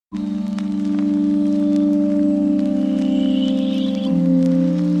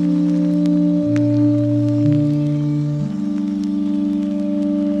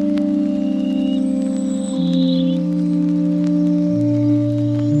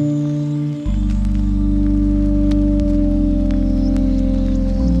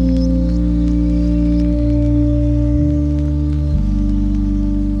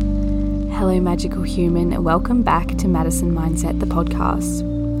magical human, and welcome back to Madison Mindset, the podcast.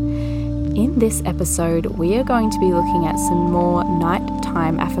 In this episode, we are going to be looking at some more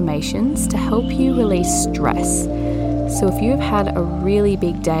nighttime affirmations to help you release stress. So if you've had a really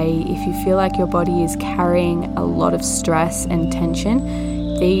big day, if you feel like your body is carrying a lot of stress and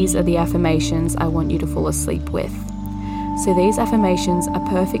tension, these are the affirmations I want you to fall asleep with. So these affirmations are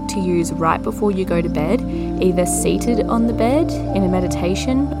perfect to use right before you go to bed, either seated on the bed in a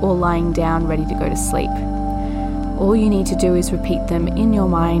meditation or lying down ready to go to sleep. All you need to do is repeat them in your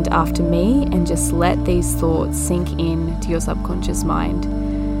mind after me and just let these thoughts sink in to your subconscious mind.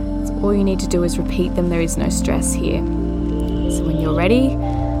 So all you need to do is repeat them. There is no stress here. So when you're ready,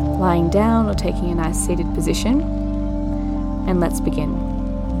 lying down or taking a nice seated position, and let's begin.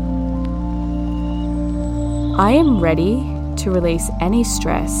 I am ready to release any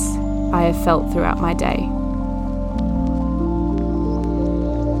stress I have felt throughout my day.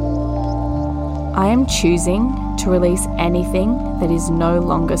 I am choosing to release anything that is no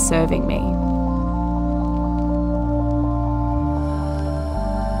longer serving me.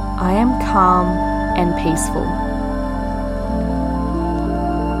 I am calm and peaceful.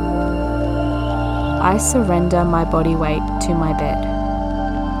 I surrender my body weight to my bed.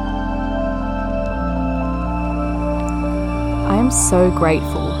 I am so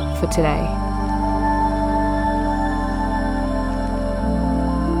grateful for today.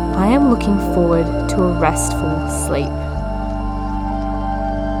 I am looking forward to a restful sleep.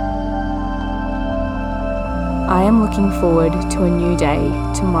 I am looking forward to a new day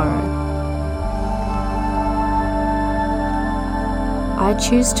tomorrow. I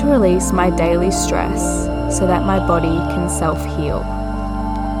choose to release my daily stress so that my body can self-heal.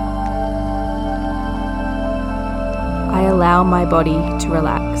 I allow my body to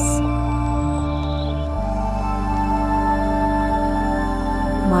relax.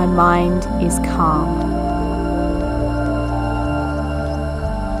 My mind is calm.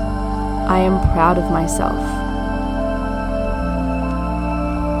 I am proud of myself.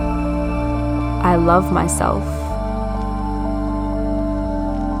 I love myself.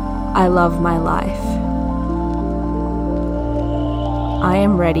 I love my life. I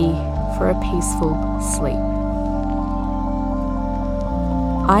am ready for a peaceful sleep.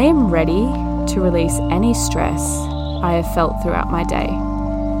 I am ready to release any stress I have felt throughout my day.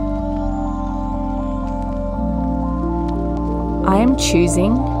 I am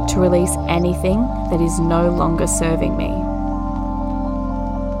choosing to release anything that is no longer serving me.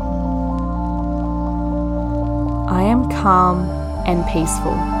 I am calm and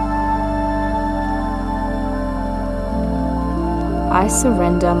peaceful. I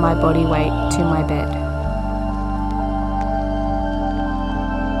surrender my body weight to my bed.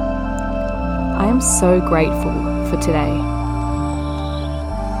 I am so grateful for today.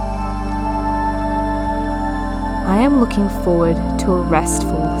 I am looking forward to a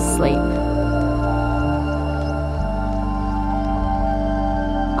restful sleep.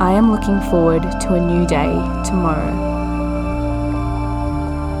 I am looking forward to a new day tomorrow.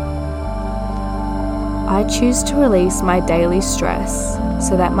 I choose to release my daily stress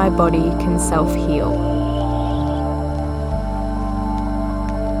so that my body can self-heal.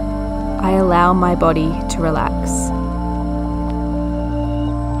 I allow my body to relax.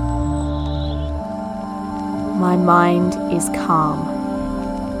 My mind is calm.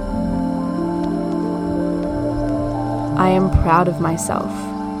 I am proud of myself.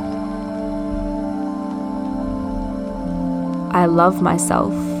 I love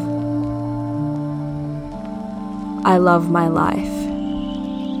myself. I love my life.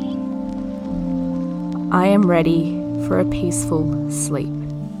 I am ready for a peaceful sleep.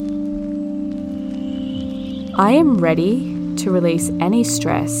 I am ready to release any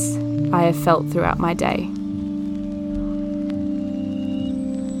stress I have felt throughout my day.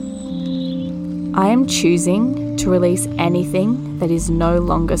 I am choosing to release anything that is no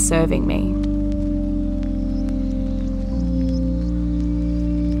longer serving me.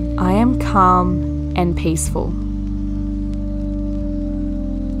 I am calm and peaceful.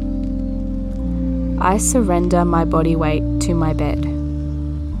 I surrender my body weight to my bed.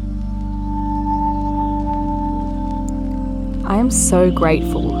 I am so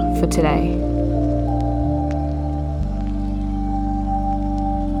grateful for today.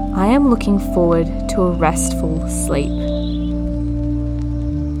 I am looking forward to a restful sleep.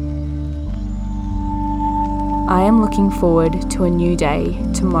 I am looking forward to a new day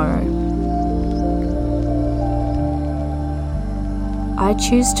tomorrow. I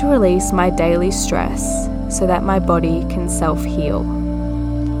choose to release my daily stress so that my body can self-heal.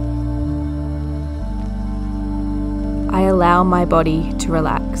 I allow my body to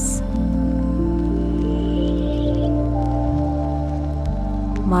relax.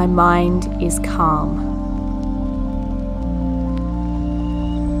 My mind is calm.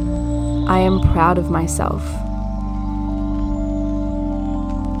 I am proud of myself.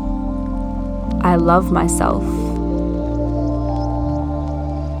 I love myself.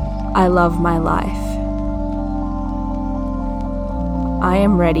 I love my life. I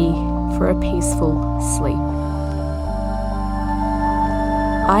am ready for a peaceful sleep.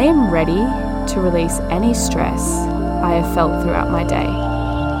 I am ready to release any stress I have felt throughout my day.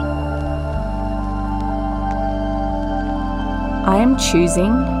 I am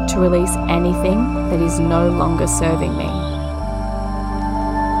choosing to release anything that is no longer serving me.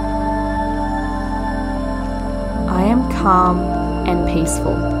 I am calm and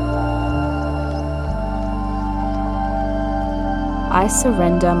peaceful. I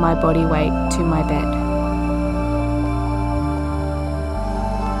surrender my body weight to my bed.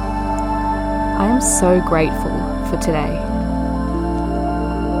 I am so grateful for today.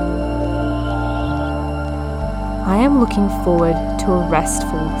 I am looking forward to a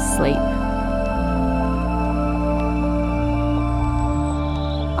restful sleep.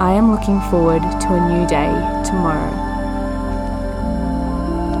 I am looking forward to a new day tomorrow.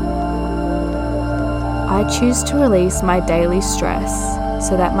 I choose to release my daily stress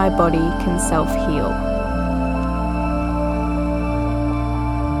so that my body can self-heal.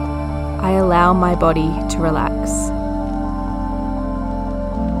 I allow my body to relax.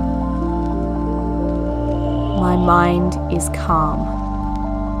 My mind is calm.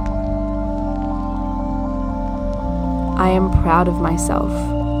 I am proud of myself.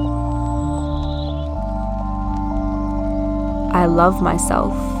 I love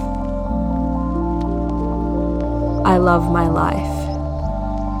myself. I love my life.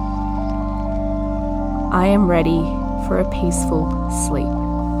 I am ready for a peaceful sleep.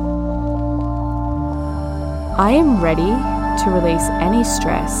 I am ready to release any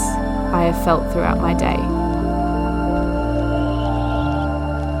stress I have felt throughout my day.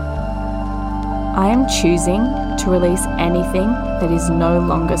 I am choosing to release anything that is no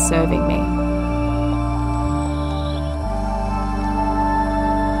longer serving me.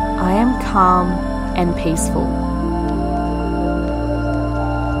 I am calm and peaceful.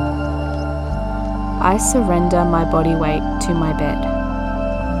 I surrender my body weight to my bed.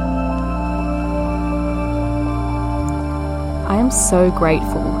 I am so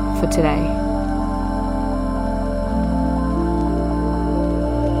grateful for today.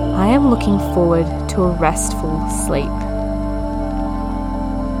 I am looking forward to a restful sleep.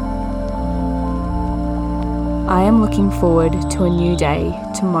 I am looking forward to a new day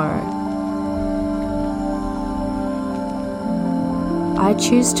tomorrow. I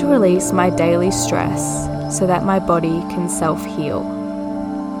choose to release my daily stress so that my body can self-heal.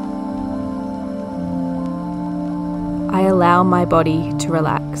 I allow my body to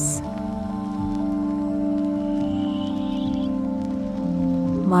relax.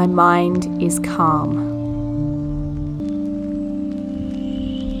 My mind is calm.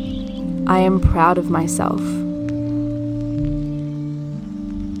 I am proud of myself.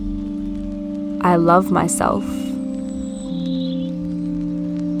 I love myself.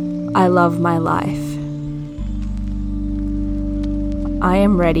 I love my life. I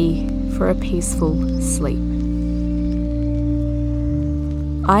am ready for a peaceful sleep.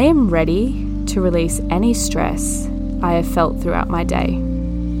 I am ready to release any stress I have felt throughout my day.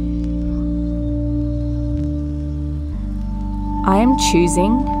 I am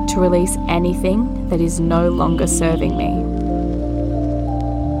choosing to release anything that is no longer serving me.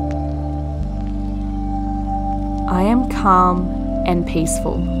 I am calm and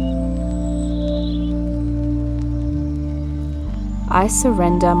peaceful. I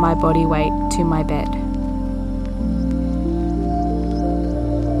surrender my body weight to my bed.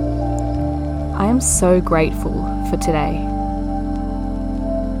 I am so grateful for today.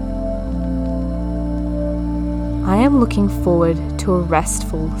 I am looking forward to a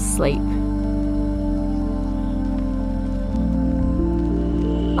restful sleep.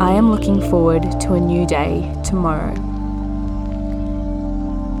 I am looking forward to a new day tomorrow.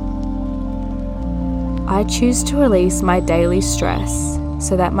 I choose to release my daily stress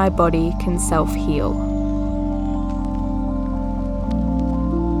so that my body can self-heal.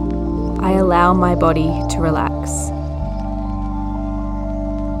 I allow my body to relax.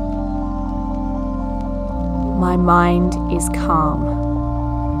 My mind is calm.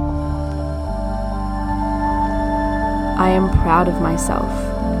 I am proud of myself.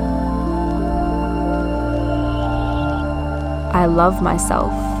 I love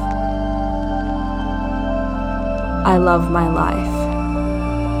myself. I love my life.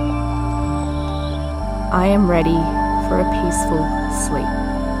 I am ready for a peaceful sleep.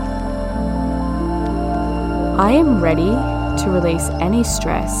 I am ready to release any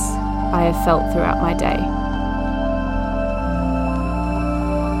stress I have felt throughout my day.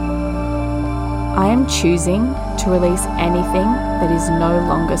 I am choosing to release anything that is no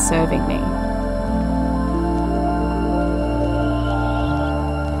longer serving me.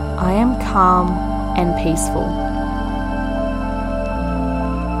 I am calm and peaceful.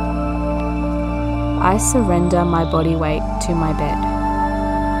 I surrender my body weight to my bed.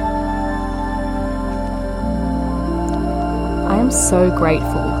 I am so grateful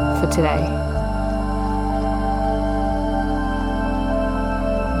for today.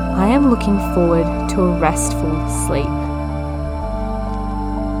 I am looking forward to a restful sleep.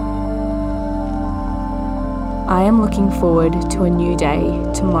 I am looking forward to a new day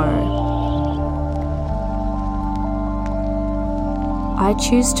tomorrow. I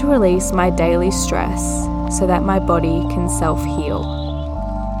choose to release my daily stress so that my body can self-heal.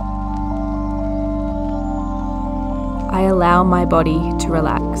 I allow my body to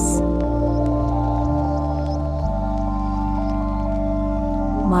relax.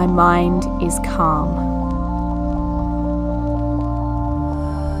 My mind is calm.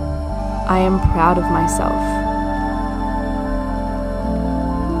 I am proud of myself.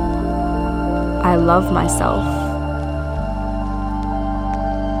 I love myself.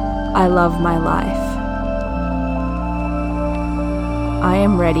 I love my life. I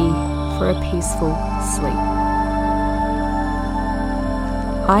am ready for a peaceful sleep.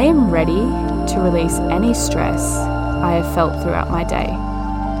 I am ready to release any stress I have felt throughout my day.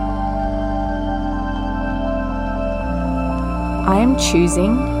 I am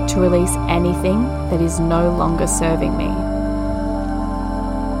choosing to release anything that is no longer serving me.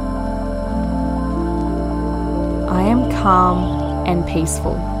 I am calm and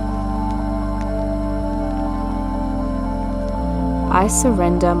peaceful. I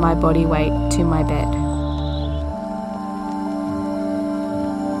surrender my body weight to my bed.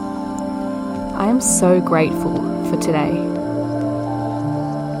 I am so grateful for today.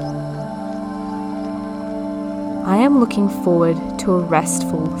 I am looking forward to a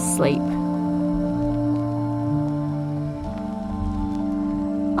restful sleep.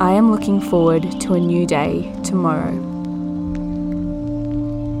 I am looking forward to a new day tomorrow.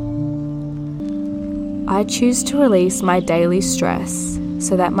 I choose to release my daily stress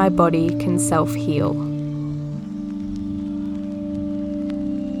so that my body can self-heal.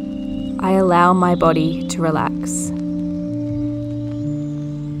 I allow my body to relax.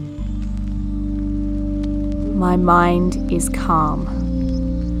 My mind is calm.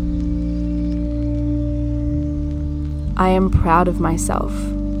 I am proud of myself.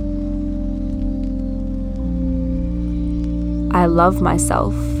 I love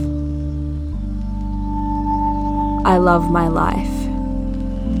myself. I love my life.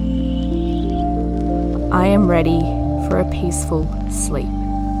 I am ready for a peaceful sleep.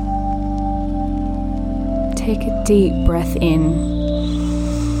 Take a deep breath in.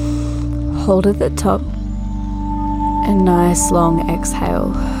 Hold at the top. A nice long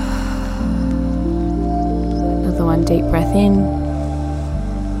exhale. Another one, deep breath in.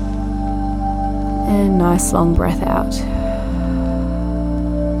 And nice long breath out.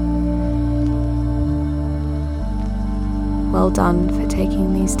 Well done for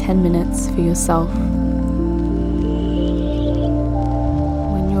taking these 10 minutes for yourself.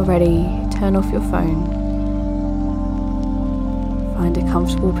 When you're ready, turn off your phone. Find a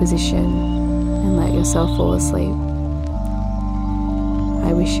comfortable position and let yourself fall asleep.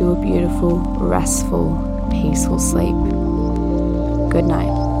 I wish you a beautiful, restful, peaceful sleep. Good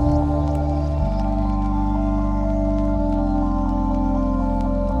night.